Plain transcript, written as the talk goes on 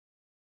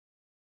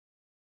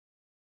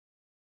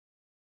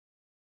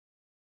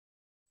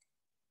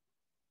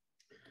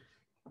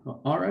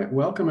All right,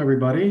 welcome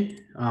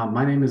everybody.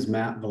 My name is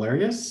Matt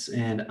Valerius,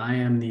 and I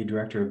am the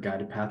Director of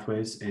Guided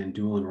Pathways and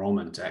Dual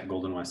Enrollment at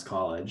Golden West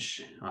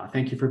College.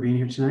 Thank you for being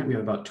here tonight. We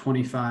have about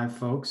 25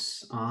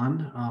 folks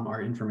on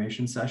our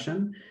information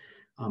session.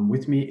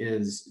 With me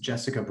is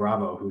Jessica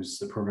Bravo, who's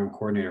the Program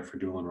Coordinator for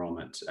Dual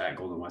Enrollment at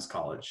Golden West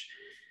College.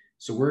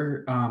 So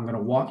we're going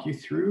to walk you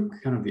through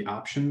kind of the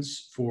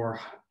options for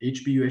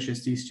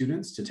HBUHSD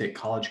students to take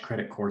college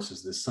credit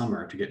courses this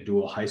summer to get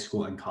dual high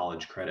school and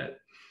college credit.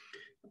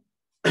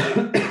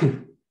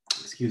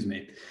 Excuse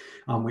me.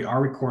 We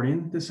are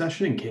recording this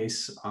session in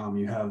case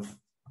you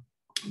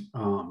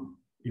want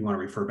to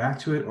refer back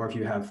to it, or if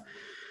you have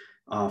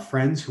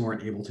friends who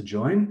weren't able to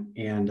join,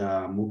 and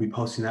we'll be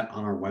posting that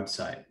on our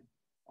website.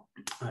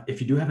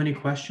 If you do have any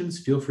questions,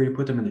 feel free to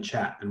put them in the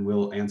chat and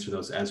we'll answer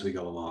those as we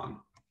go along.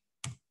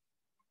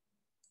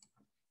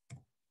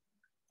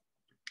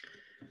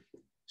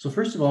 So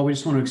first of all, we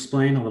just want to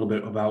explain a little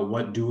bit about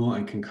what dual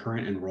and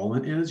concurrent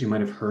enrollment is. You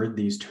might have heard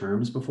these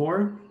terms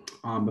before,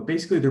 but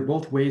basically they're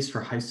both ways for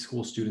high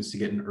school students to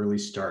get an early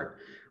start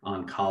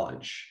on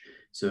college.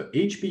 So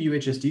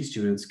HBUHSD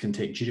students can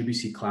take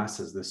GWC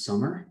classes this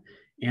summer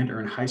and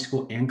earn high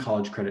school and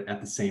college credit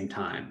at the same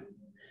time.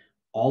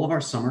 All of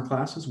our summer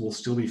classes will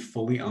still be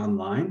fully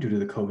online due to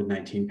the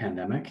COVID-19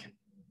 pandemic.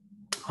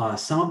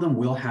 Some of them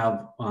will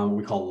have what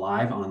we call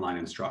live online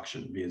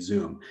instruction via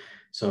Zoom.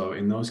 So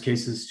in those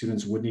cases,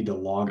 students would need to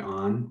log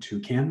on to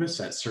Canvas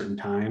at certain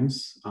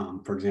times,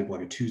 for example,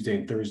 like a Tuesday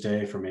and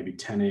Thursday from maybe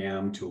 10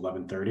 a.m. to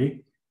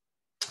 11:30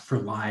 for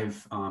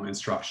live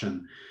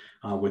instruction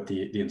with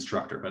the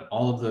instructor. But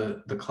all of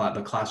the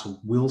class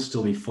will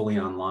still be fully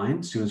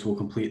online. Students will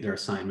complete their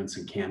assignments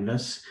in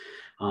Canvas,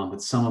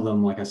 but some of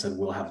them, like I said,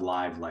 will have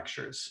live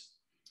lectures.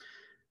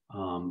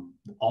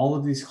 All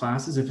of these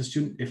classes,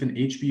 if an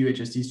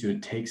HBUHSD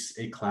student takes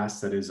a class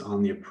that is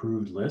on the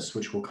approved list,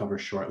 which we'll cover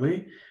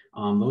shortly,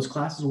 those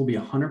classes will be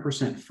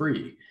 100%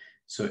 free.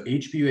 So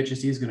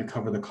HBUHSD is going to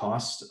cover the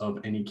cost of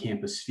any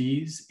campus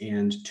fees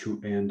and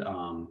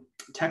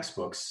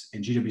textbooks,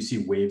 and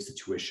GWC waives the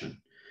tuition.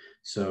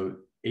 So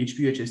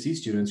HBUHSD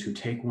students who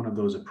take one of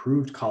those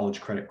approved college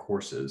credit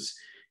courses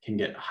can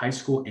get high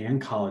school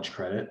and college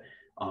credit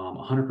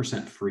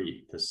 100%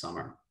 free this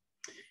summer.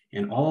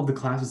 And all of the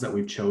classes that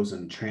we've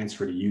chosen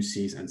transfer to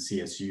UCs and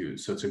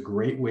CSUs. So it's a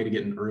great way to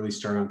get an early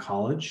start on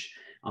college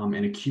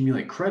and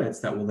accumulate credits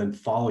that will then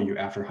follow you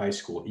after high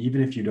school,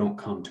 even if you don't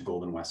come to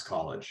Golden West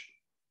College.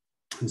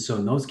 And so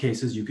in those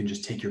cases, you can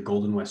just take your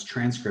Golden West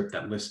transcript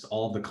that lists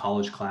all of the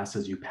college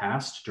classes you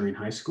passed during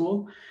high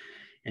school,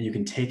 and you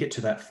can take it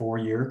to that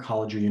 4-year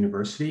college or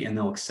university, and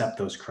they'll accept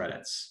those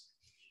credits.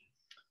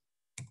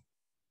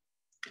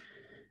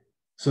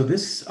 So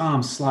this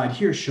slide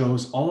here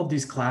shows all of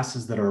these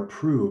classes that are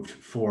approved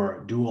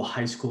for dual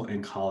high school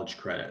and college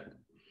credit.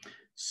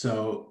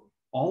 So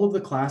all of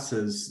the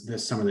classes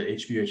this summer that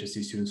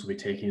HBUHSD students will be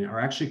taking are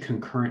actually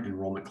concurrent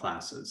enrollment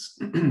classes.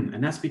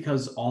 And that's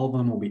because all of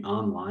them will be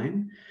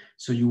online.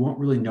 So you won't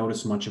really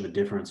notice much of a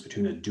difference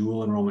between a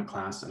dual enrollment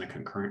class and a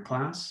concurrent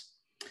class.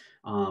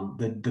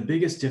 The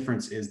biggest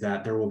difference is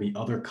that there will be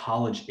other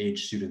college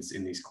age students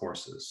in these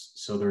courses.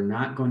 So they're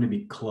not going to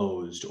be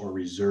closed or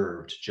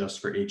reserved just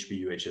for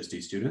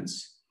HBUHSD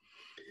students.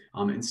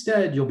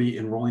 Instead, you'll be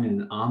enrolling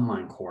in an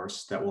online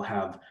course that will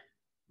have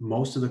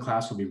most of the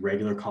class will be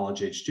regular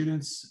college age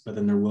students, but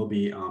then there will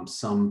be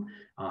some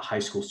high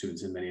school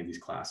students in many of these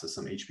classes,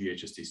 some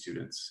HBUHSD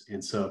students.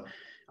 And so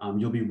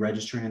you'll be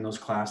registering in those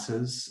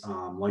classes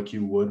like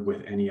you would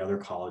with any other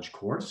college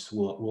course.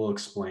 We'll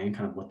explain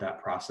kind of what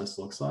that process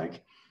looks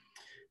like.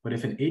 But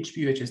if an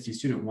HBUHSD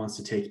student wants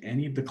to take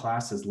any of the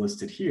classes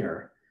listed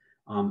here,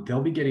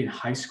 they'll be getting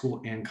high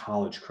school and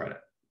college credit.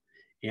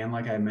 And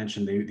like I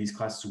mentioned, these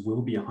classes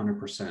will be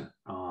 100%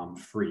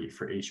 free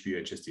for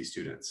HBUHSD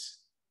students.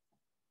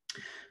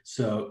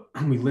 So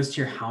we list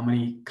here how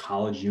many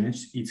college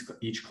units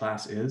each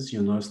class is.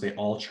 You'll notice they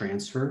all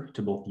transfer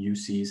to both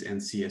UCs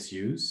and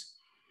CSUs.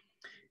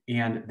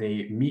 And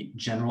they meet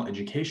general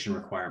education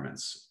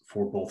requirements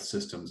for both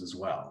systems as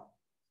well.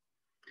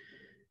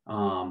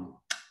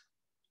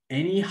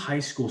 Any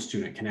high school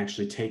student can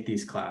actually take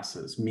these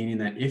classes, meaning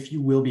that if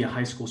you will be a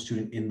high school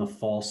student in the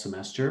fall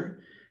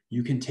semester,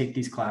 you can take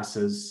these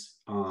classes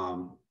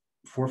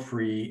for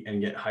free and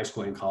get high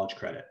school and college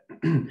credit.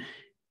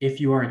 If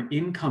you are an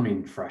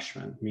incoming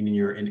freshman, meaning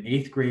you're in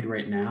 8th grade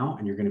right now,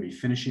 and you're going to be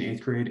finishing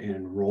 8th grade and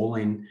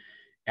enrolling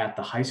at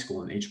the high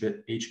school in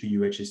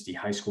HBUHSD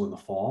high school in the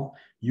fall,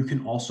 you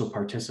can also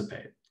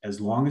participate. As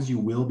long as you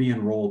will be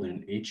enrolled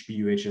in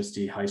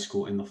HBUHSD high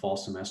school in the fall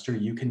semester,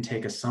 you can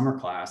take a summer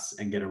class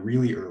and get a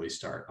really early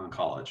start on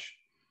college.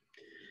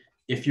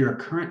 If you're a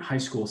current high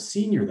school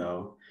senior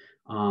though,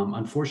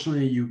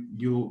 unfortunately,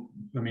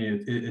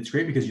 it's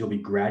great because you'll be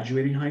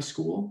graduating high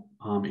school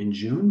in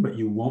June, but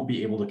you won't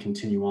be able to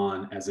continue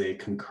on as a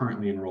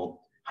concurrently enrolled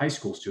high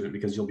school student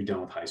because you'll be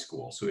done with high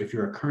school. So if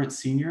you're a current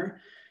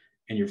senior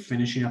and you're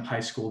finishing up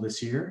high school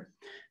this year,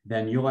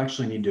 then you'll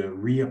actually need to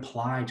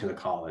reapply to the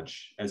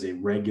college as a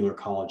regular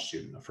college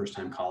student, a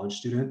first-time college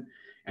student.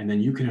 and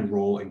then you can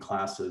enroll in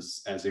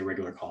classes as a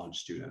regular college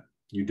student.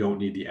 You don't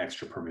need the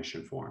extra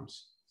permission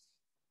forms.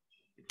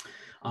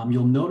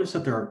 You'll notice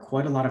that there are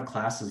quite a lot of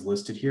classes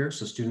listed here.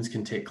 So students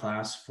can take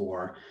class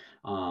for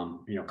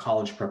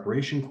college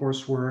preparation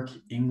coursework,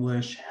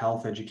 English,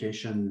 health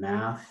education,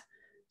 math,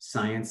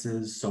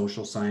 sciences,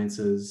 social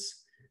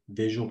sciences,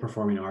 visual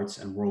performing arts,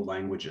 and world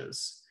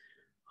languages.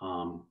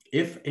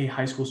 If a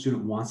high school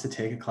student wants to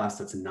take a class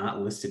that's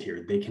not listed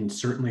here, they can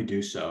certainly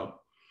do so.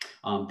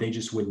 They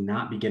just would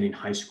not be getting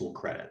high school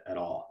credit at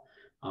all.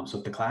 So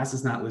if the class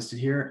is not listed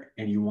here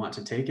and you want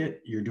to take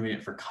it, you're doing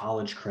it for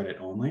college credit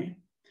only.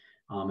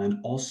 And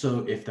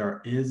also, if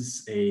there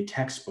is a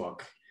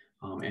textbook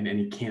and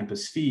any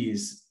campus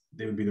fees,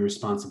 they would be the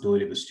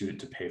responsibility of the student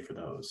to pay for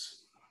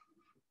those.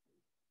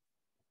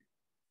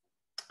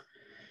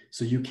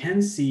 So you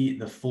can see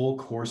the full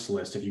course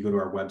list if you go to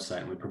our website,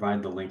 and we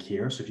provide the link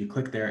here. So if you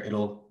click there,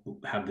 it'll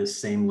have this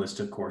same list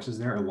of courses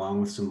there,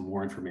 along with some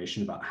more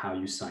information about how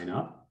you sign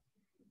up.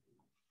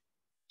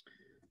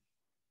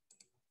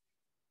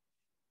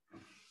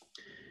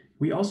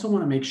 We also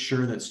want to make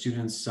sure that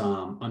students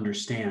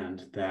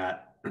understand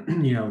that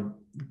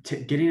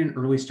getting an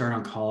early start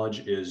on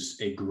college is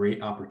a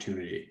great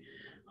opportunity.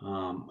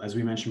 As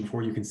we mentioned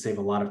before, you can save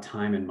a lot of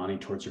time and money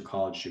towards your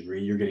college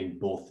degree. You're getting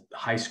both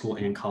high school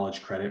and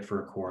college credit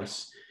for a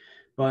course,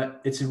 but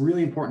it's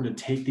really important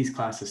to take these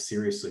classes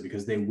seriously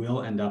because they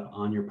will end up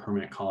on your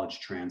permanent college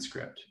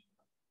transcript.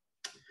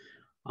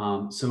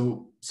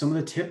 So some of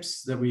the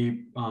tips that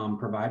we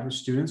provide for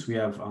students, we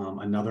have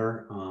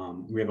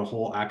we have a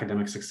whole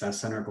academic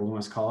success center at Golden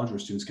West College where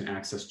students can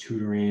access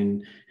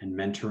tutoring and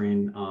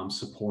mentoring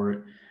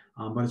support.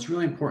 But it's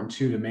really important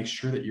too to make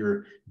sure that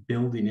you're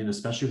building in,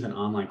 especially with an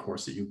online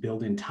course, that you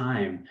build in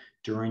time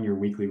during your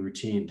weekly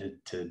routine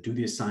to do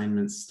the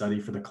assignments, study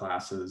for the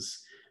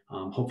classes.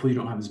 Hopefully you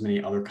don't have as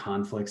many other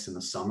conflicts in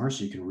the summer,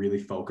 so you can really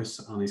focus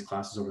on these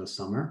classes over the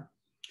summer.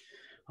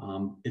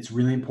 It's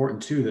really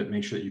important too that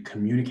make sure that you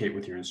communicate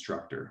with your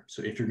instructor.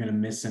 So if you're going to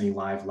miss any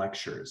live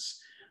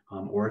lectures,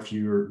 or if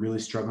you're really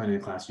struggling in a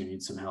class, you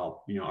need some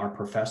help. Our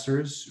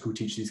professors who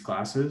teach these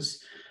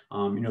classes,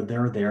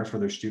 they're there for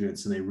their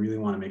students and they really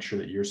want to make sure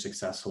that you're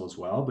successful as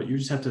well, but you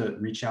just have to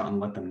reach out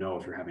and let them know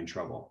if you're having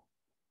trouble.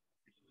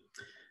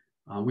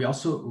 We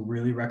also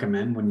really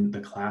recommend when the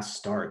class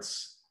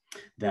starts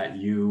that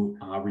you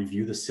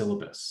review the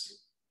syllabus.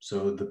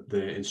 So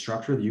the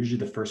instructor, usually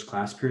the first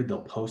class period,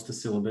 they'll post the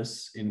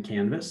syllabus in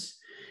Canvas,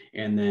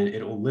 and then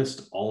it'll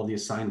list all of the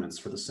assignments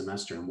for the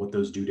semester and what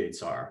those due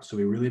dates are. So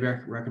we really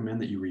recommend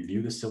that you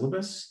review the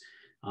syllabus,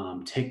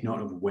 take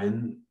note of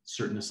when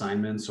certain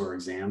assignments or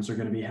exams are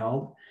going to be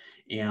held,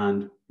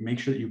 and make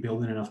sure that you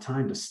build in enough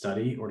time to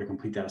study or to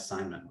complete that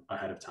assignment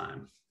ahead of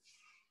time.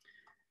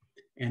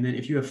 And then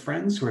if you have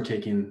friends who are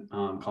taking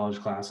college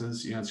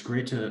classes, it's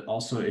great to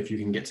also, if you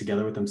can get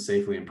together with them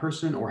safely in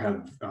person or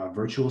have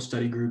virtual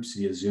study groups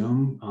via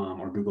Zoom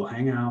or Google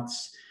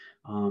Hangouts,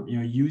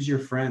 use your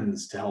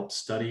friends to help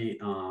study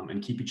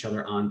and keep each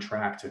other on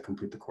track to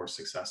complete the course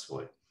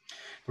successfully.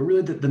 But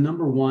really the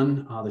number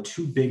one, the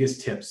two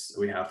biggest tips that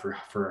we have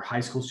for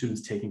high school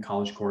students taking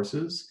college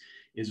courses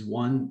is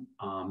one,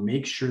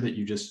 make sure that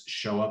you just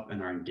show up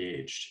and are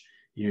engaged.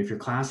 If your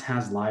class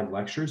has live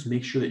lectures,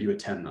 make sure that you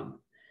attend them.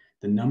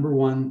 The number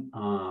one,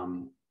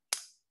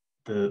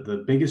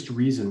 the biggest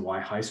reason why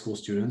high school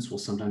students will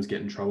sometimes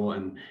get in trouble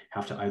and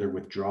have to either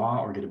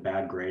withdraw or get a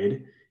bad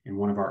grade in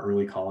one of our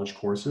early college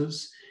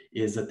courses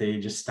is that they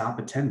just stop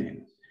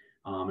attending.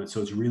 And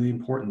so it's really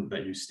important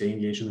that you stay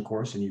engaged in the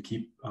course and you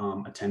keep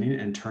attending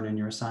and turn in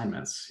your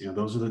assignments.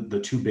 Those are the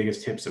two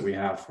biggest tips that we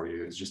have for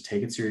you, is just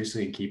take it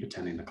seriously and keep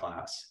attending the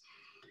class.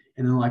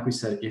 And then, like we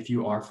said, if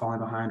you are falling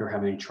behind or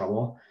having any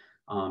trouble,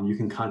 you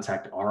can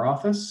contact our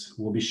office.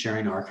 We'll be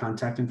sharing our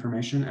contact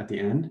information at the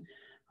end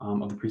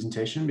of the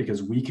presentation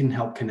because we can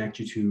help connect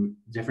you to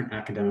different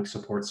academic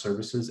support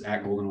services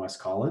at Golden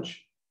West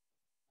College.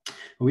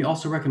 But we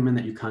also recommend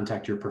that you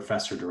contact your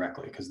professor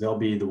directly because they'll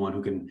be the one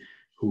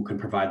who can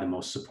provide the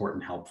most support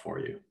and help for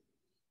you.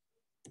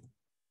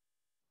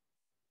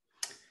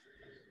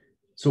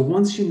 So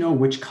once you know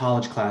which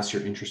college class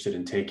you're interested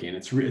in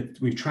taking,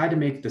 we've tried to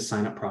make the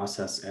sign-up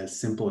process as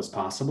simple as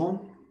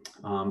possible.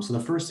 So the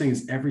first thing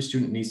is every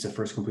student needs to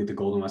first complete the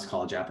Golden West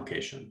College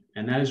application.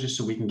 And that is just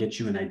so we can get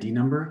you an ID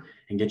number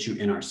and get you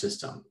in our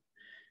system.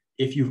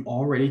 If you've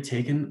already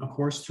taken a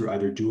course through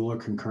either dual or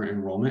concurrent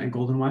enrollment at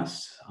Golden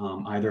West,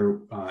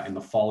 either in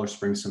the fall or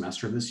spring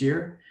semester of this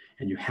year,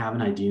 and you have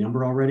an ID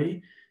number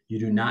already, you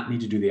do not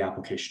need to do the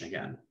application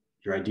again.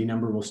 Your ID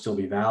number will still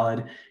be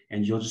valid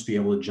and you'll just be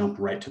able to jump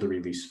right to the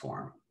release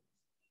form.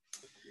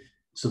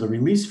 So the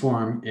release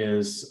form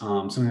is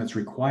something that's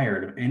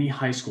required of any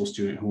high school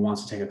student who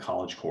wants to take a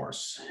college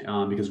course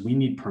because we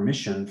need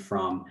permission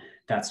from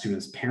that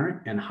student's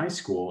parent and high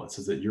school. It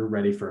says that you're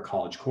ready for a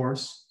college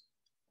course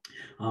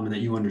and that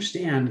you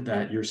understand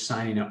that you're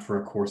signing up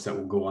for a course that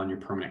will go on your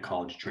permanent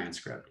college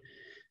transcript.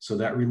 So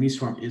that release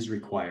form is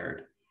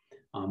required.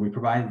 We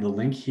provided the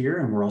link here,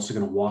 and we're also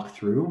going to walk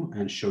through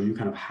and show you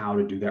kind of how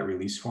to do that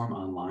release form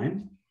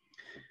online.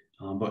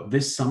 But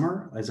this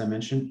summer, as I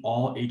mentioned,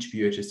 all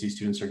HBUHSD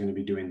students are going to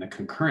be doing the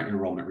concurrent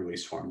enrollment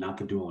release form, not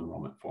the dual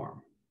enrollment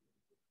form.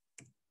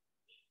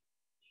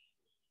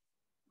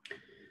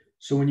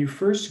 So when you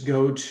first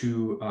go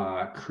to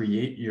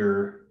create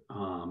your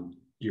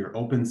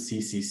Open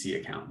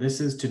CCC account, this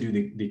is to do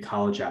the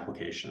college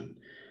application.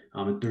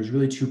 There's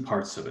really two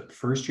parts of it.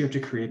 First, you have to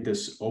create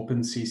this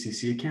Open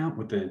CCC account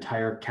with the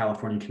entire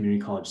California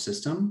Community College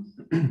system.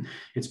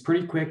 It's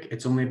pretty quick.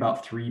 It's only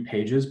about 3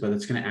 pages, but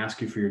it's going to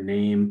ask you for your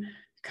name,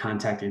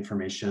 contact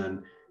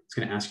information. It's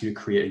going to ask you to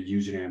create a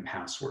username and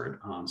password,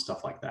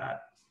 stuff like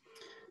that.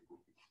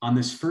 On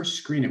this first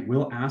screen, it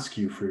will ask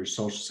you for your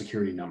social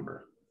security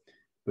number,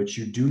 but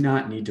you do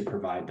not need to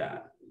provide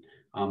that.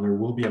 There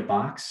will be a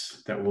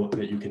box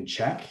that you can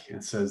check.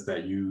 It says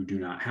that you do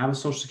not have a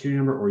social security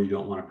number or you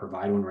don't want to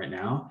provide one right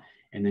now,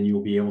 and then you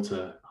will be able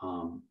to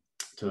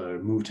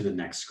move to the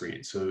next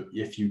screen. So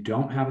if you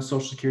don't have a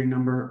social security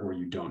number or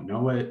you don't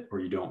know it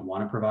or you don't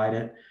want to provide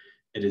it,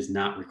 it is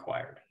not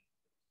required.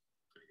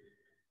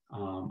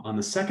 On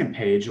the second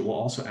page, it will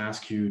also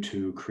ask you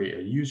to create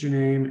a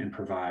username and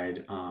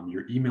provide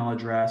your email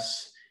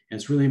address. And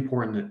it's really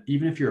important that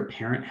even if you're a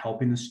parent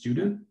helping the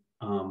student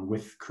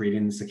with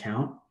creating this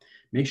account,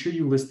 make sure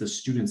you list the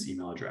student's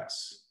email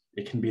address.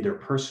 It can be their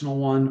personal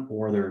one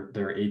or their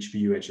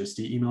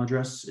HBUHSD email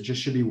address. It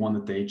just should be one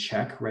that they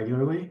check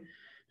regularly,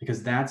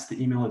 because that's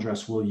the email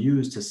address we'll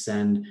use to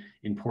send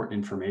important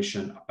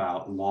information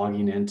about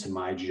logging into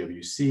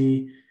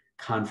MyGWC,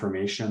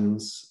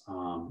 confirmations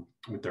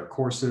with their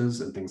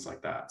courses and things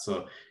like that.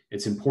 So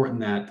it's important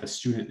that the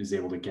student is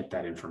able to get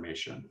that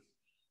information.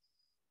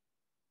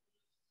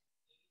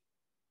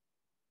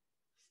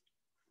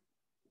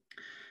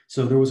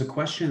 So there was a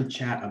question in the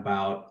chat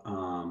about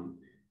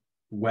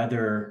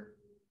whether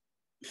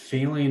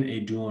failing a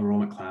dual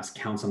enrollment class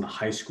counts on the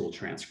high school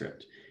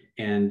transcript.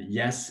 And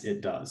yes,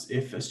 it does.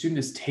 If a student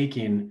is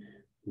taking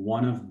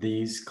one of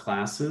these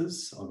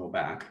classes, I'll go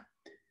back,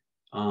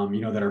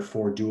 that are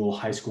for dual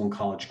high school and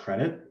college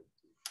credit,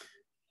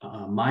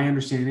 my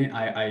understanding,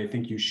 I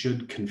think you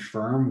should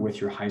confirm with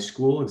your high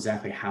school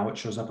exactly how it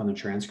shows up on the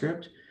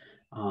transcript.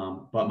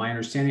 But my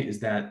understanding is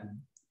that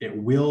it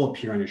will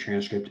appear on your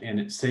transcript,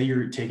 and say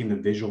you're taking the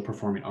visual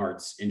performing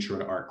arts intro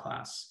to art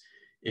class.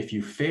 If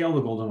you fail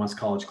the Golden West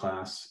College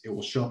class, it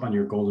will show up on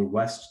your Golden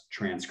West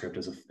transcript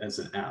as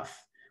an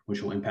F,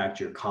 which will impact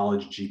your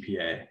college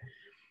GPA.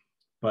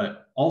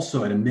 But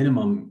also at a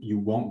minimum, you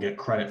won't get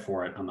credit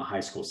for it on the high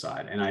school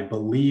side. And I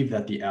believe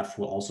that the F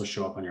will also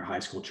show up on your high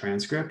school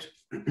transcript,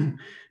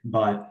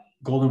 but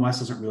Golden West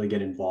doesn't really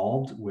get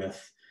involved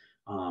with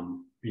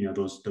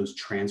those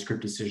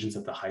transcript decisions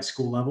at the high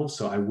school level.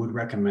 So I would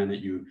recommend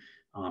that you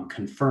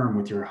confirm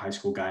with your high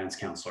school guidance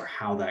counselor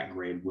how that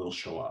grade will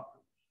show up.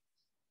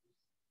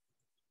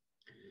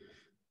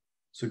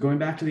 So going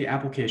back to the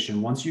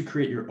application, once you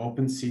create your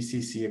Open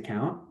CCC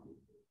account,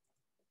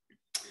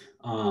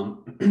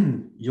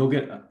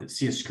 you'll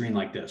see a screen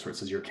like this where it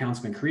says your account's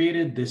been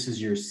created. This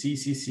is your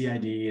CCC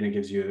ID, and it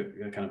gives you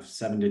a kind of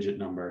 7-digit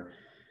number.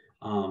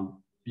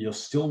 You'll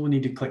still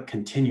need to click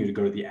continue to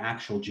go to the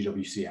actual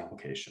GWC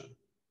application.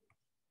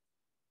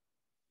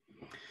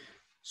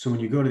 So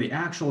when you go to the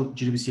actual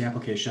GWC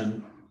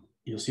application,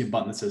 you'll see a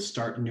button that says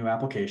start a new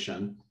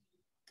application.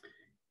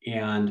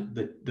 And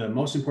the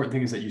most important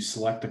thing is that you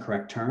select the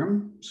correct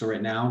term. So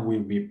right now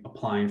we'll be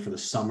applying for the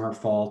summer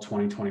fall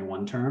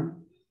 2021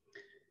 term.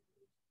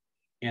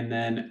 And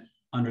then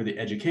under the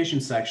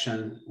education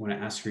section, when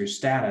it asks for your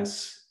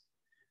status,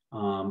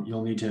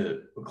 you'll need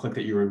to click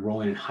that you're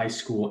enrolling in high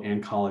school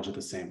and college at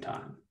the same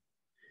time.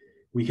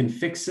 We can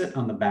fix it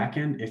on the back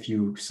end if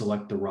you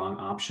select the wrong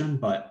option,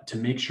 but to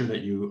make sure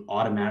that you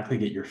automatically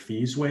get your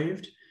fees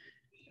waived,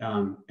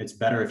 it's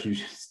better if you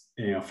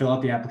fill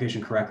out the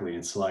application correctly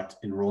and select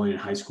enrolling in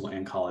high school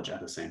and college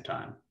at the same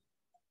time.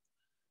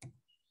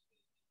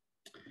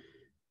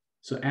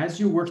 So as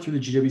you work through the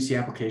GWC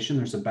application,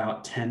 there's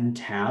about 10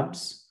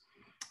 tabs.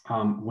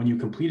 When you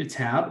complete a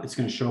tab, it's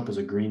going to show up as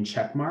a green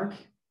check mark.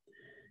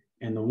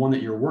 And the one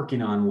that you're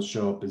working on will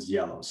show up as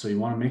yellow. So you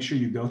want to make sure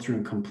you go through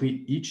and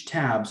complete each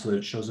tab so that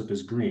it shows up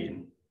as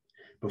green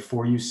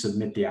before you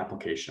submit the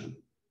application.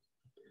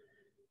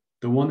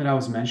 The one that I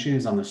was mentioning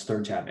is on this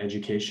third tab,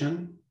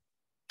 education.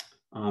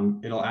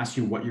 It'll ask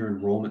you what your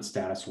enrollment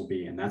status will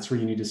be. And that's where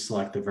you need to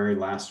select the very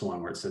last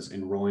one where it says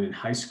enrolling in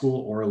high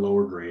school or a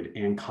lower grade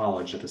and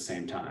college at the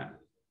same time.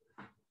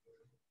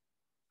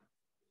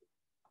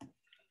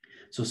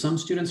 So some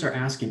students are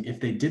asking if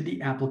they did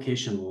the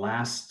application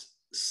last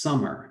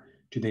summer,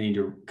 do they need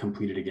to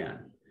complete it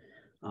again?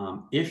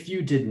 If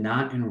you did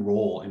not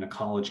enroll in a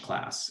college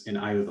class in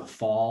either the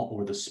fall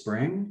or the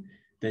spring,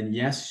 then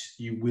yes,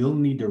 you will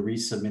need to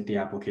resubmit the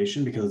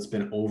application because it's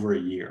been over a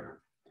year.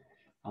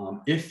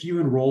 If you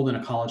enrolled in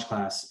a college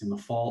class in the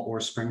fall or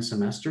spring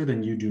semester,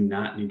 then you do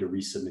not need to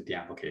resubmit the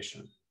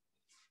application.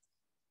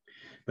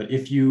 But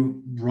if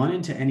you run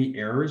into any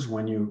errors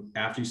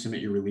after you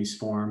submit your release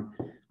form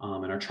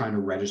and are trying to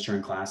register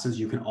in classes,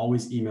 you can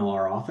always email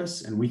our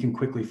office and we can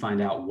quickly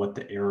find out what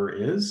the error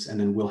is, and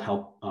then we'll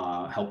help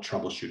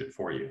troubleshoot it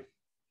for you.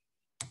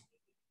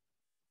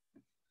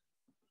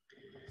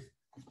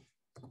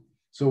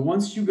 So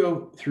once you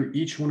go through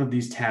each one of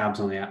these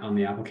tabs on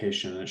the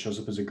application and it shows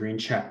up as a green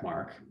check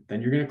mark,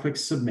 then you're going to click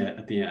submit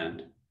at the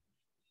end.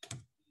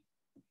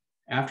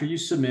 After you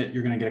submit,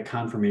 you're going to get a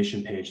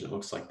confirmation page that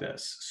looks like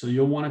this. So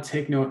you'll want to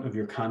take note of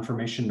your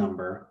confirmation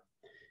number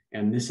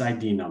and this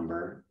ID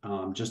number,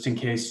 just in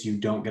case you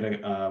don't get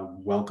a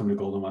welcome to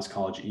Golden West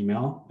College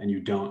email and you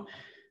don't,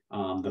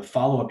 the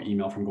follow-up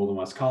email from Golden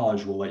West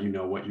College will let you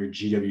know what your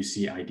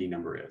GWC ID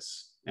number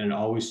is. And it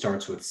always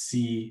starts with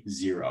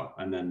C0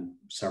 and then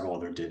several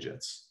other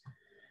digits.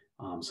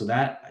 So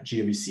that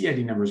GWC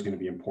ID number is going to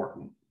be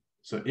important.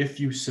 So if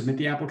you submit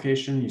the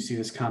application, you see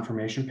this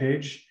confirmation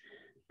page,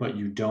 but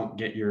you don't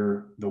get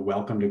the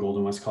welcome to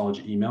Golden West College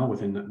email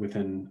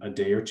within a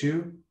day or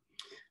two,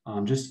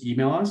 just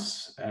email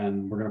us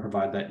and we're going to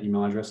provide that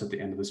email address at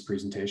the end of this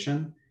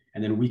presentation,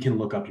 and then we can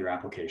look up your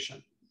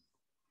application.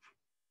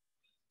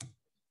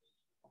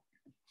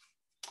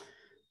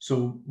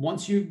 So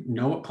once you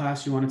know what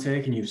class you want to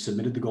take and you've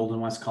submitted the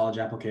Golden West College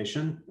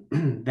application,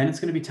 then it's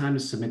going to be time to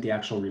submit the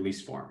actual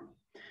release form.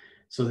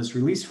 So this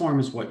release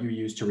form is what you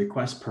use to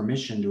request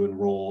permission to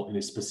enroll in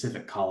a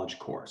specific college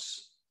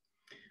course.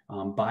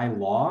 By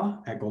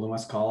law at Golden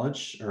West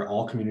College, or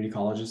all community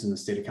colleges in the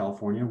state of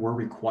California, we're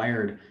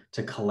required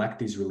to collect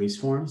these release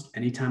forms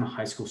anytime a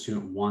high school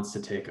student wants to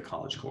take a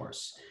college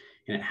course.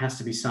 And it has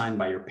to be signed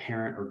by your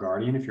parent or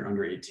guardian if you're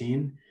under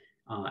 18,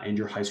 and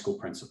your high school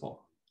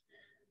principal.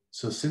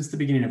 So since the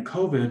beginning of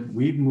COVID,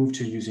 we've moved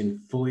to using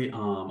fully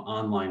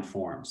online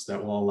forms that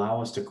will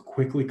allow us to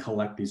quickly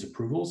collect these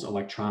approvals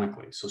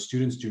electronically. So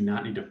students do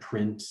not need to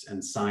print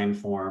and sign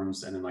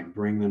forms and then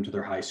bring them to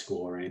their high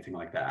school or anything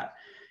like that.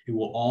 It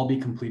will all be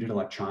completed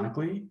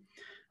electronically.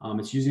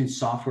 It's using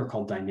software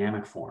called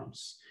Dynamic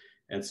Forms.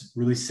 It's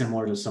really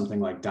similar to something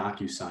like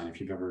DocuSign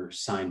if you've ever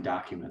signed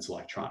documents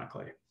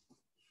electronically.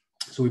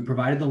 So we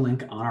provided the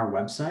link on our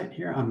website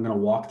here. I'm going to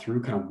walk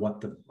through kind of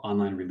what the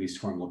online release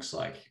form looks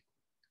like.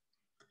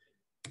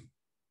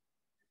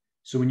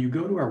 So when you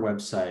go to our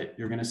website,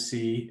 you're going to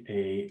see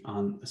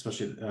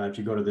especially if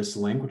you go to this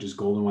link, which is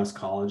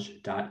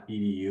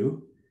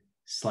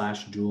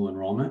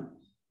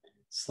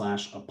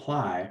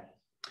goldenwestcollege.edu/dual-enrollment/apply,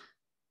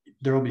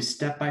 there will be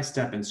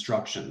step-by-step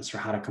instructions for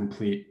how to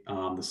complete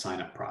the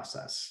sign-up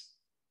process.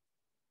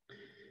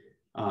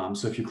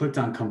 So if you clicked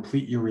on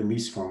complete your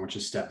release form, which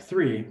is step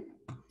 3,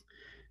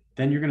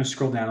 then you're going to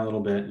scroll down a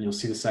little bit and you'll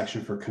see the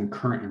section for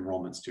concurrent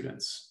enrollment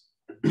students.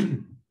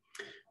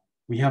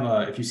 We have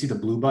if you see the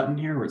blue button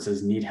here where it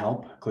says need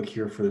help, click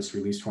here for this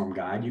release form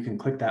guide. You can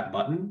click that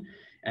button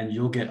and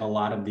you'll get a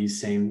lot of these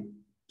same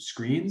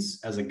screens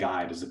as a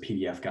guide, as a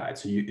PDF guide.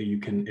 So you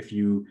can, if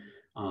you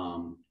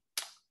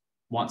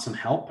want some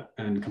help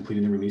in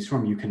completing the release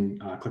form, you can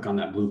click on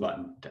that blue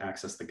button to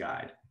access the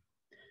guide.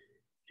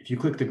 If you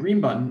click the green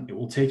button, it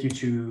will take you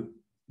to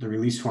the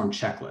release form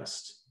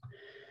checklist.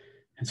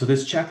 And so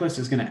this checklist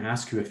is going to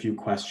ask you a few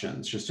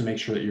questions just to make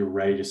sure that you're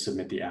ready to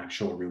submit the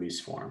actual release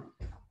form.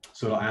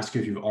 So it'll ask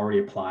you if you've already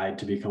applied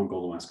to become a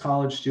Golden West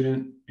College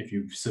student. If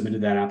you've submitted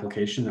that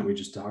application that we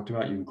just talked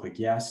about, you can click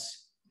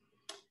yes.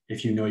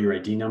 If you know your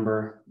ID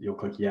number, you'll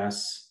click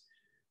yes.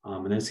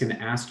 And then it's going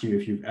to ask you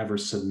if you've ever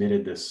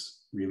submitted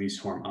this release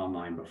form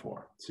online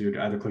before. So you'd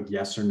either click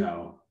yes or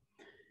no.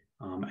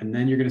 And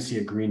then you're going to see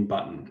a green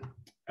button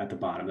at the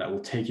bottom that will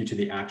take you to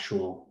the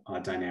actual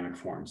Dynamic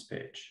Forms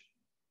page.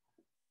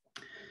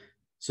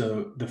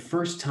 So the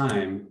first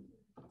time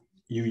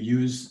you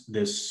use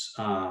this,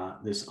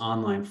 this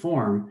online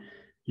form,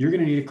 you're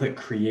going to need to click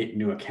create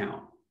new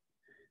account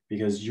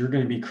because you're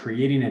going to be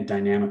creating a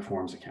Dynamic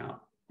Forms account.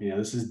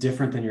 This is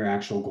different than your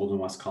actual Golden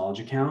West College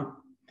account.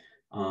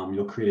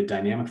 You'll create a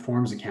Dynamic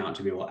Forms account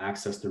to be able to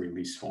access the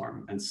release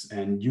form, and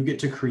you get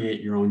to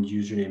create your own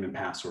username and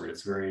password.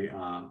 It's very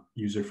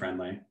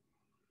user-friendly.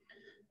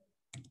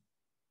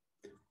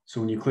 So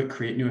when you click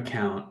create new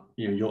account,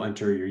 you'll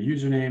enter your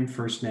username,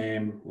 first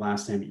name,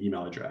 last name,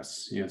 email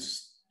address.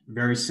 It's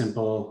very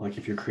simple, like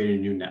if you're creating a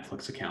new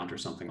Netflix account or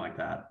something like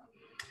that.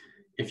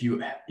 If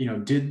you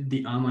did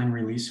the online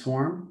release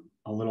form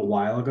a little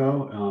while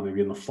ago,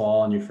 maybe in the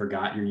fall, and you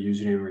forgot your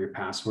username or your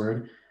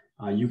password,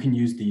 you can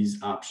use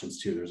these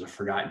options too. There's a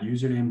forgot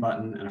username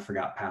button and a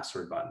forgot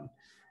password button.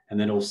 And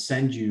then it'll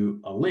send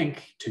you a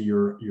link to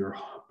your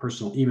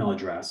personal email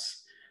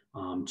address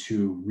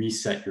to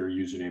reset your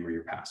username or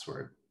your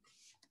password.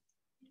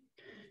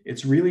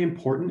 It's really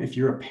important if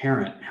you're a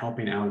parent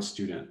helping out a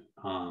student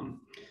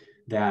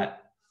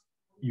that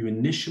you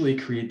initially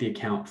create the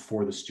account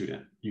for the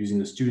student using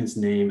the student's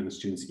name and the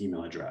student's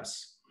email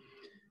address.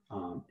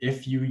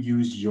 If you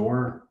use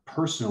your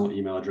personal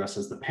email address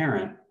as the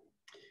parent,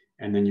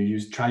 and then you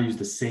try to use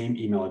the same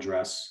email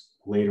address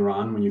later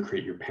on when you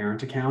create your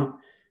parent account,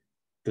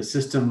 the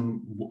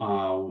system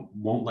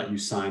won't let you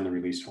sign the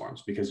release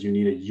forms because you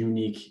need a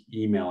unique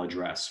email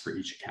address for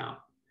each account.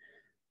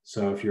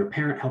 So if you're a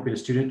parent helping a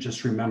student,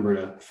 just remember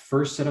to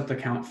first set up the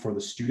account for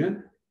the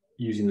student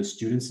using the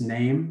student's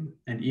name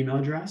and email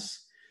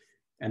address.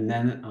 And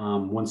then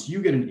once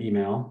you get an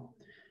email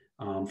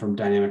from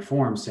Dynamic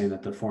Forms saying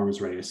that the form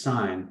is ready to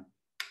sign,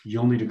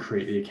 you'll need to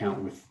create the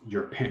account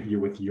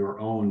with your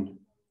own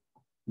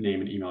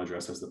name and email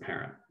address as the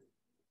parent.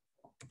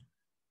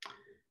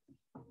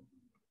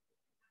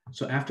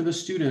 So after the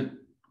student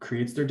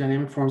creates their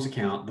Dynamic Forms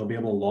account, they'll be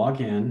able to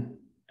log in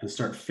and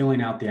start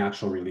filling out the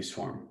actual release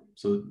form.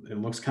 So it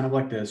looks kind of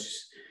like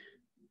this.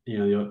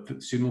 The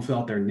student will fill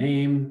out their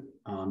name,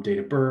 date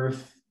of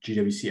birth,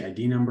 GWC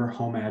ID number,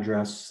 home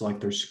address, select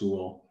their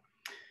school,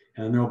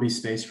 and then there will be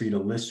space for you to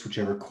list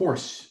whichever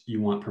course you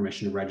want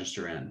permission to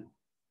register in.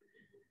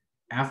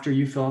 After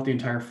you fill out the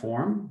entire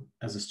form,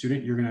 as a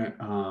student, you're going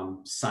to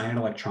sign it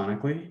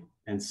electronically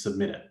and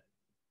submit it.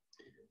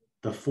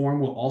 The form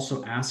will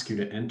also ask you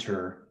to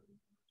enter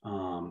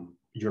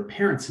your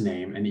parent's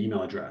name and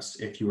email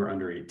address if you are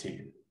under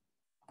 18.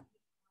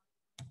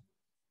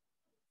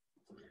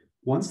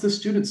 Once the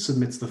student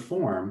submits the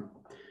form,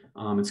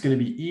 it's going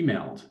to be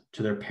emailed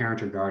to their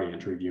parent or guardian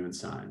to review and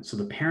sign. So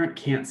the parent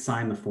can't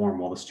sign the form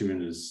while the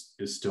student is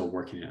still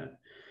working in it.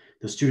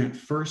 The student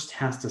first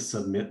has to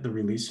submit the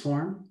release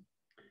form,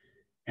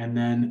 and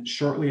then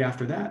shortly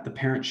after that, the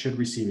parent should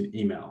receive an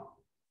email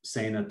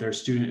saying that their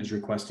student is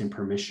requesting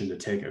permission to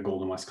take a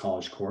Golden West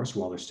College course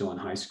while they're still in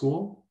high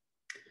school.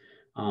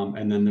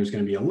 And then there's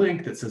going to be a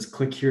link that says,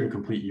 click here to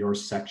complete your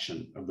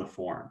section of the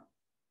form.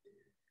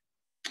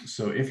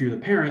 So if you're the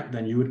parent,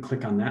 then you would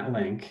click on that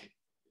link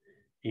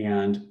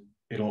and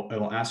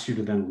it'll ask you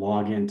to then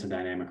log into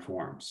Dynamic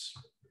Forms.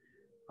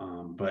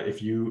 But if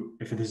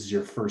this is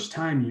your first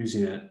time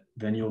using it,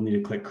 then you'll need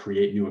to click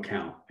Create New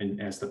Account.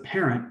 And as the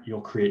parent,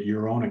 you'll create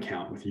your own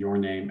account with your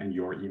name and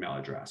your email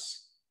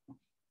address.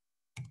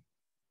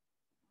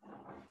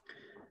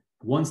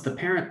 Once the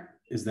parent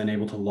is then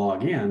able to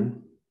log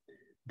in,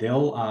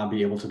 they'll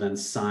be able to then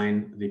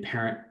sign the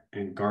parent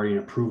and guardian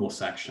approval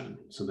section.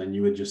 So then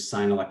you would just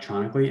sign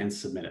electronically and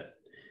submit it.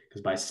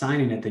 Because by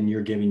signing it, then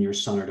you're giving your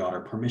son or daughter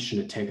permission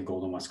to take a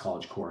Golden West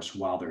College course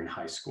while they're in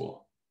high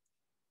school.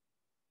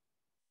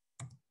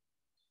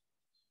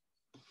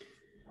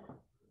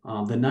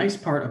 The nice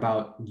part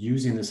about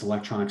using this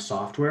electronic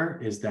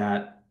software is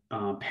that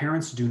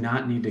parents do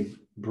not need to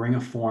bring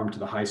a form to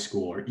the high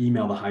school or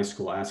email the high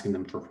school asking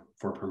them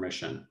for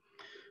permission.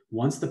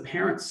 Once the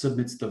parent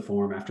submits the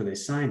form after they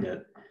signed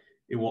it,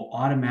 it will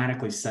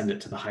automatically send it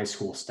to the high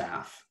school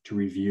staff to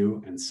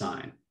review and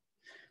sign.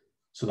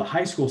 So the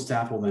high school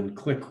staff will then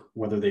click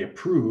whether they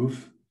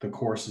approve the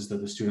courses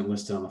that the student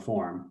listed on the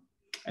form,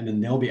 and then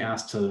they'll be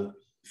asked to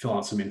fill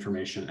out some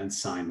information and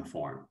sign the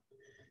form.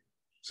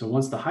 So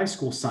once the high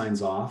school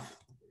signs off,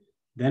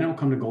 then it'll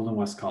come to Golden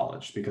West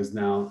College, because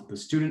now the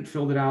student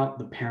filled it out,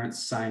 the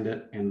parents signed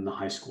it, and the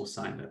high school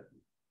signed it.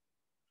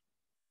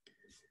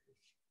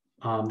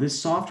 This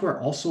software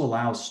also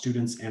allows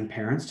students and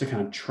parents to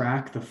kind of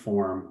track the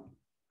form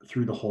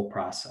through the whole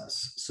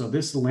process. So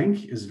this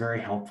link is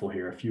very helpful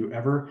here. If you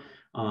ever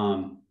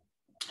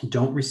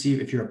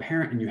if you're a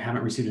parent and you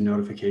haven't received a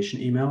notification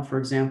email, for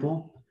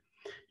example,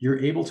 you're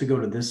able to go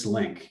to this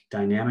link,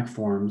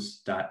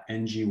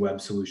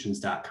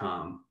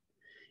 dynamicforms.ngwebsolutions.com,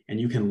 and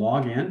you can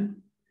log in.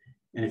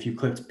 And if you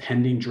clicked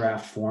pending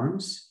draft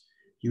forms,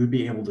 you would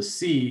be able to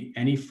see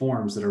any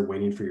forms that are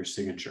waiting for your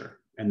signature.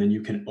 And then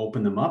you can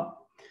open them up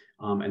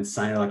and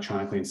sign it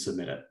electronically and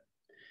submit it.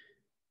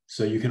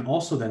 So you can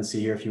also then see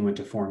here, if you went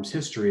to forms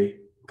history,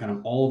 kind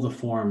of all of the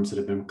forms that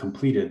have been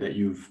completed that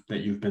you've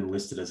been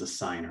listed as a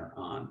signer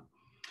on.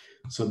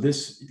 So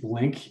this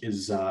link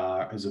is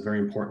a very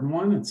important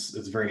one. It's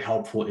very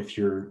helpful if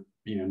you're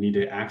need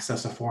to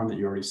access a form that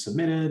you already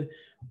submitted,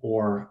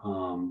 or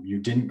you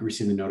didn't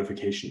receive the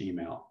notification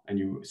email and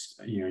you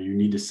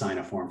need to sign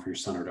a form for your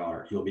son or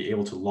daughter. You'll be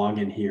able to log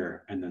in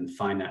here and then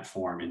find that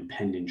form in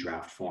pending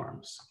draft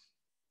forms.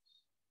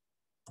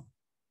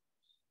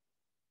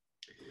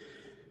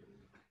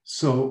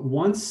 So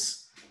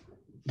once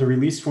the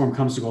release form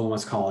comes to Golden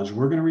West College,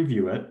 we're going to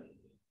review it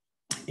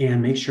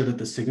and make sure that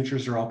the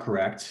signatures are all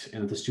correct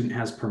and that the student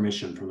has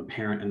permission from the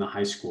parent and the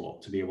high school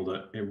to be able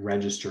to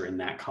register in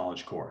that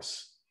college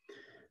course.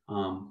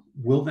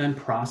 We'll then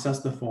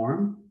process the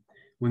form.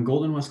 When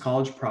Golden West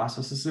College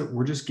processes it,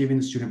 we're just giving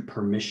the student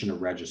permission to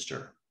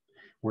register.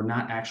 We're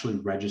not actually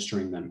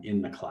registering them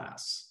in the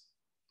class.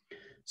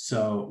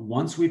 So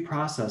once we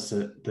process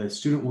it, the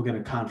student will get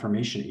a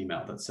confirmation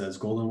email that says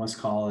Golden West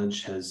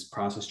College has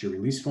processed your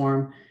release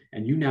form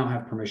and you now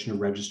have permission to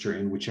register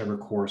in whichever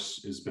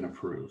course has been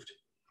approved.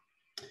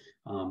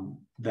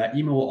 That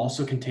email will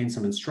also contain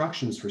some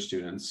instructions for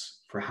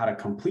students for how to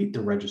complete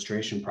the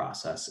registration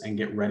process and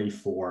get ready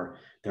for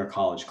their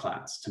college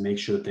class, to make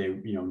sure that they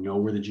know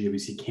where the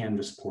GWC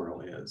Canvas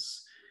portal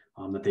is,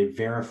 that they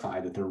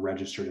verify that they're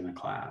registered in the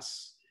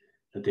class,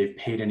 that they've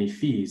paid any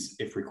fees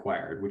if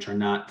required, which are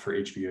not for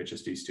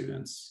HBUHSD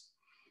students,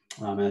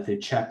 and that they've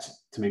checked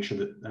to make sure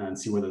that and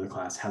see whether the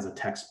class has a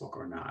textbook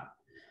or not.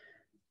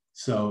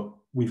 So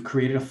we've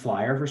created a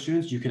flyer for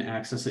students. You can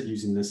access it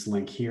using this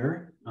link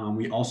here.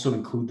 We also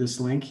include this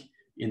link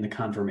in the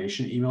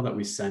confirmation email that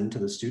we send to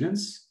the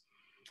students.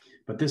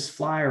 But this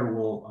flyer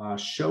will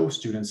show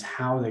students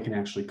how they can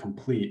actually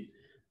complete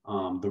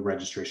the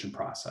registration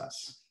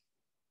process.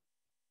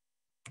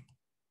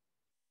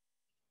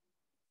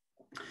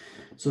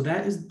 So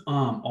that is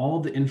all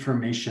of the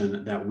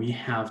information that we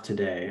have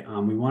today.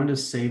 We wanted to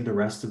save the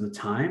rest of the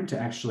time to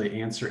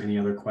actually answer any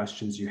other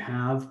questions you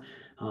have,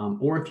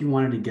 or if you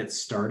wanted to get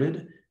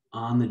started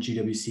on the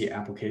GWC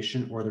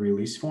application or the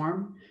release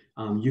form,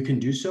 you can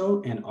do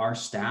so, and our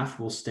staff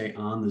will stay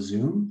on the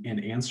Zoom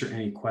and answer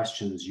any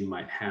questions you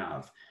might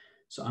have.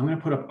 So I'm going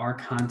to put up our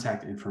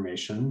contact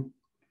information.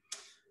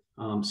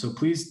 So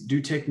please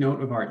do take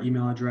note of our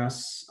email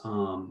address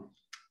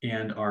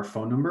and our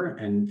phone number,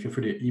 and feel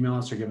free to email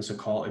us or give us a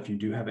call if you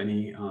do have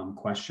any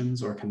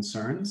questions or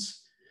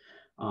concerns,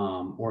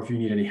 or if you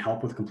need any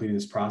help with completing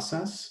this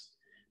process.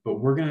 But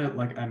we're gonna,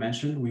 like I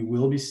mentioned, we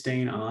will be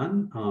staying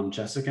on,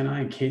 Jessica and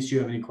I, in case you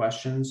have any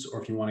questions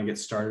or if you want to get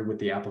started with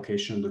the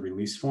application of the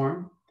release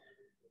form.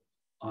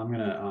 I'm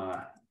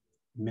gonna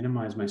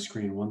minimize my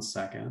screen 1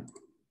 second.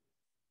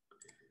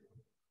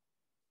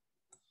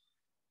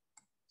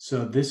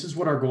 So this is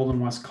what our Golden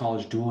West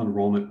College dual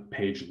enrollment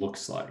page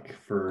looks like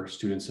for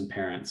students and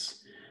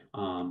parents.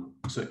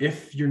 So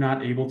if you're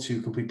not able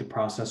to complete the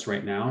process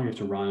right now, you have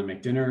to run and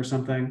make dinner or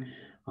something.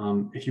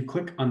 If you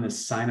click on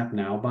this sign up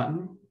now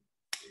button,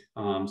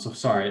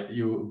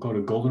 you go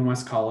to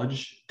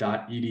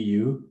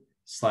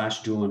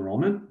goldenwestcollege.edu/dual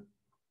enrollment,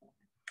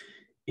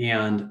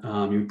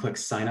 and you click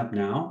sign up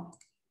now.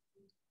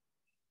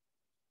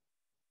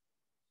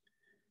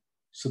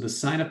 So the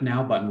sign up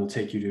now button will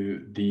take you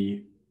to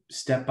the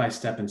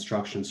step-by-step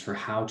instructions for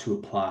how to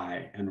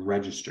apply and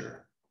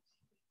register.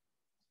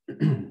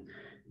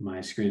 My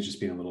screen is just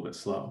being a little bit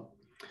slow.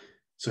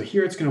 So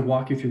here it's going to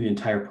walk you through the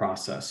entire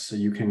process. So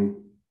you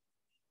can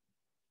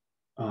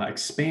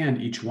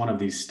expand each one of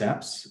these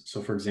steps.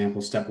 So for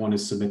example, step 1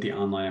 is submit the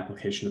online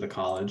application to the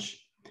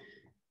college.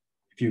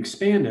 If you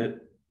expand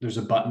it, there's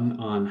a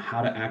button on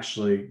how to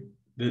actually,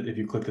 if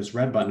you click this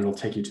red button, it'll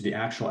take you to the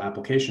actual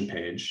application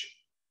page,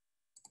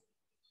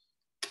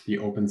 the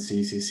Open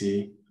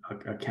CCC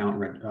account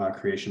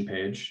creation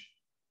page.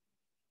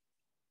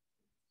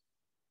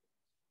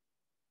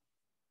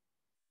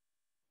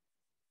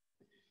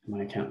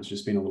 My account is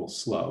just being a little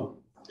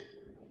slow.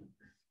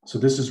 So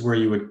this is where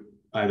you would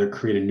either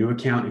create a new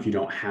account if you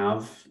don't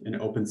have an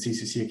Open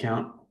CCC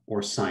account,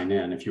 or sign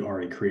in if you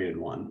already created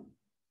one.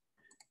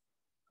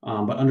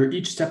 But under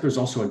each step, there's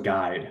also a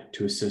guide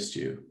to assist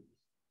you.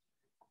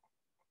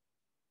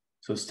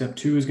 So step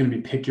 2 is going to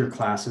be pick your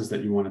classes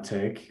that you want to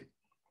take.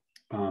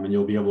 And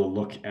you'll be able to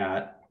look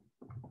at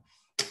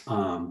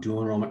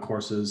dual enrollment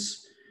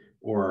courses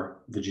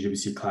or the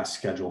GWC class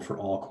schedule for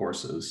all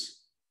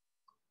courses.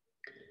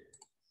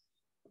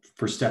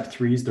 For step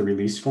 3 is the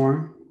release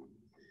form.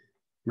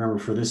 Remember,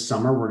 for this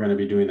summer, we're going to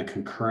be doing the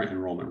concurrent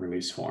enrollment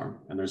release form.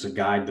 And there's a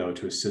guide, though,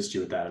 to assist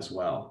you with that as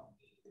well.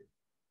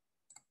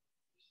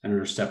 And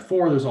under step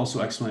 4, there's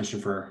also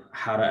explanation for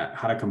how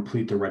to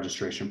complete the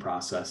registration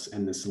process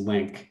and this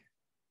link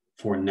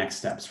for next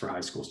steps for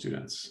high school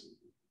students,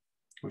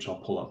 which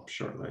I'll pull up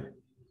shortly.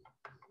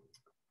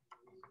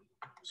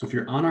 So if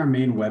you're on our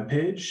main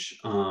webpage,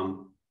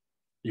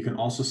 you can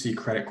also see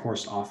credit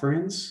course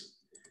offerings.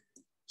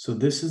 So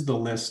this is the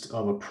list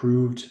of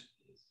approved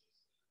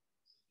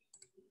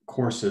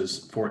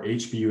courses for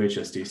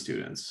HBUHSD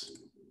students.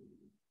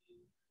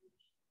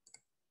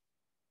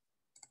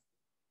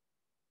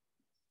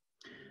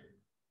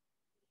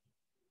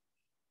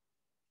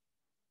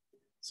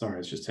 Sorry,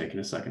 it's just taking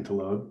a second to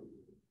load.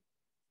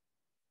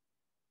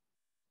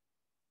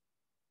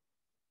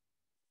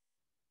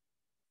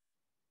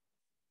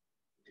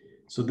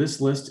 So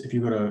this list, if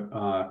you go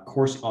to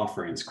course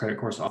offerings, credit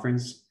course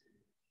offerings,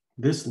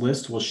 this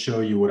list will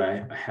show you what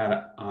I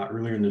had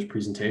earlier in this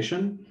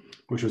presentation,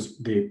 which was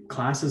the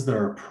classes that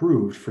are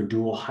approved for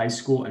dual high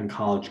school and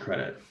college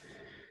credit.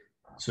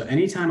 So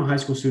anytime a high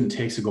school student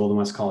takes a Golden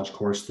West College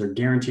course, they're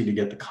guaranteed to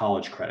get the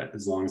college credit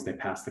as long as they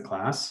pass the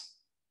class.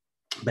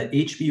 But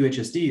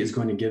HBUHSD is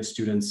going to give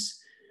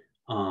students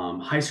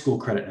high school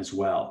credit as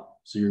well.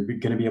 So you're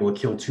going to be able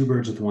to kill 2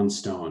 birds with 1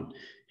 stone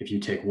if you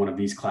take one of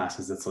these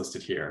classes that's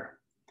listed here.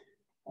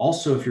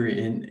 Also, if you're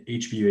in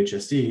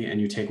HBUHSD and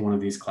you take one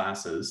of these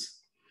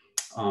classes,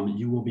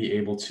 you will be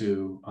able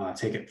to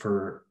take it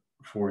for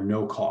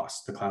no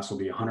cost. The class will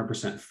be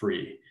 100%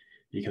 free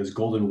because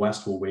Golden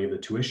West will waive the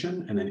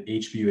tuition, and then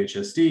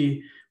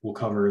HBUHSD will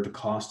cover the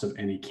cost of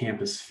any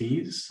campus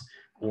fees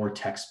or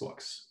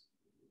textbooks.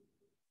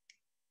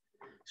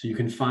 So you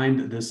can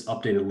find this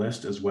updated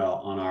list as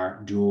well on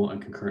our dual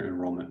and concurrent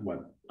enrollment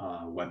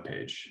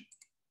webpage.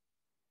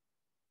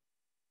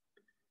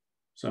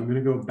 So I'm going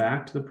to go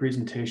back to the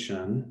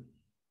presentation.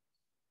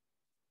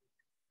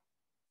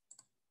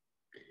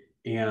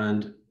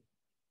 And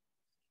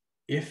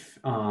if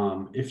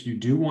you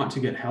do want to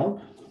get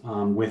help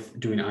with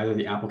doing either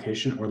the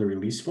application or the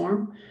release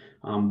form,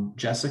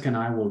 Jessica and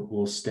I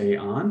will stay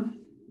on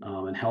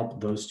and help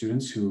those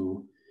students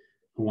who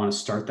want to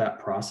start that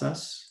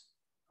process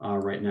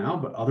right now.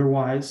 But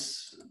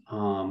otherwise,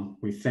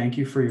 we thank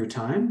you for your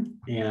time,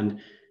 and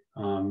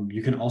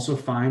you can also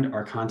find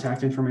our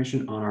contact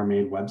information on our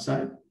main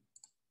website.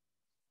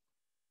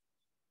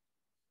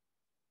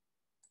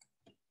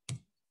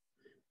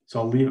 So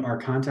I'll leave our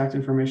contact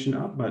information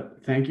up, but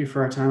thank you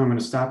for our time. I'm going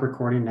to stop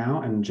recording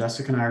now, and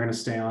Jessica and I are going to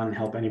stay on and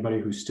help anybody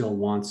who still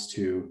wants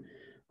to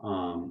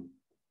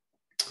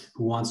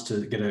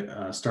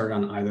get started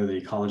on either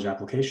the college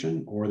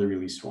application or the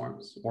release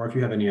forms. Or if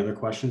you have any other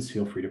questions,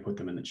 feel free to put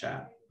them in the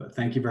chat. But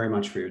thank you very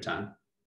much for your time.